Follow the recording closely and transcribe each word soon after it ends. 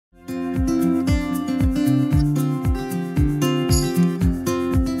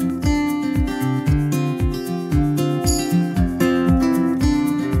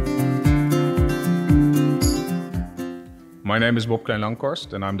name is Bob Klein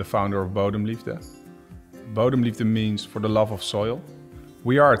Lankhorst and I'm the founder of Bodemliefde. Bodemliefde means for the love of soil.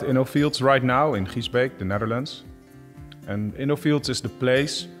 We are at InnoFields right now in Giesbeek, the Netherlands. And InnoFields is the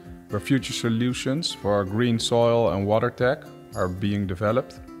place where future solutions for green soil and water tech are being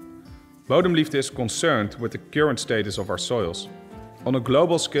developed. Bodemliefde is concerned with the current status of our soils. On a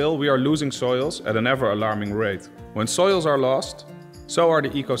global scale, we are losing soils at an ever-alarming rate. When soils are lost, so are the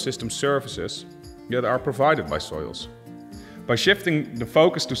ecosystem services that are provided by soils. By shifting the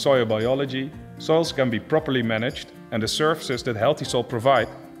focus to soil biology, soils can be properly managed and the services that healthy soil provide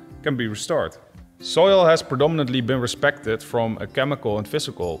can be restored. Soil has predominantly been respected from a chemical and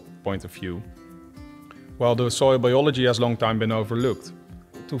physical point of view, while the soil biology has long time been overlooked.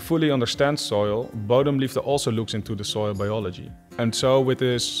 To fully understand soil, Bodemliefde also looks into the soil biology. And so with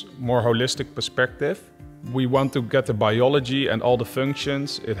this more holistic perspective, we want to get the biology and all the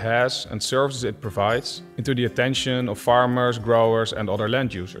functions it has and services it provides into the attention of farmers, growers and other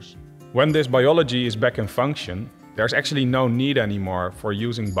land users. When this biology is back in function, there's actually no need anymore for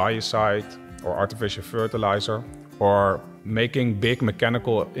using biocide or artificial fertilizer or making big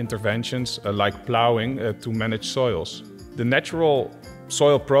mechanical interventions like plowing to manage soils. The natural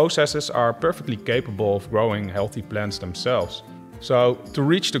soil processes are perfectly capable of growing healthy plants themselves. So to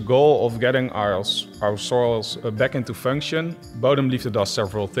reach the goal of getting our soils back into function, Bodemliefde does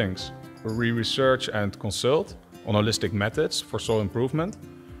several things. We research and consult on holistic methods for soil improvement.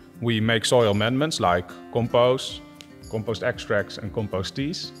 We make soil amendments like compost extracts and compost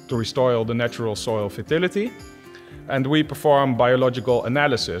teas to restore the natural soil fertility. And we perform biological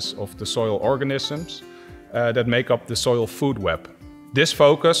analysis of the soil organisms that make up the soil food web. This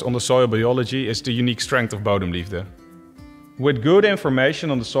focus on the soil biology is the unique strength of Bodemliefde. With good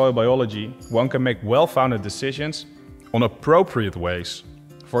information on the soil biology, one can make well-founded decisions on appropriate ways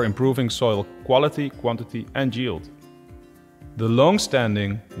for improving soil quality, quantity and yield. The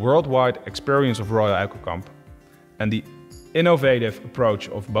long-standing worldwide experience of Royal Eijkelkamp and the innovative approach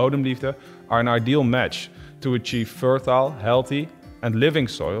of Bodemliefde are an ideal match to achieve fertile, healthy and living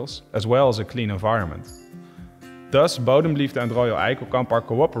soils as well as a clean environment. Thus, Bodemliefde and Royal Eijkelkamp are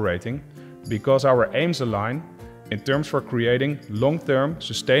cooperating because our aims align in terms for creating long-term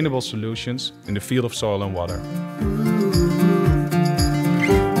sustainable solutions in the field of soil and water.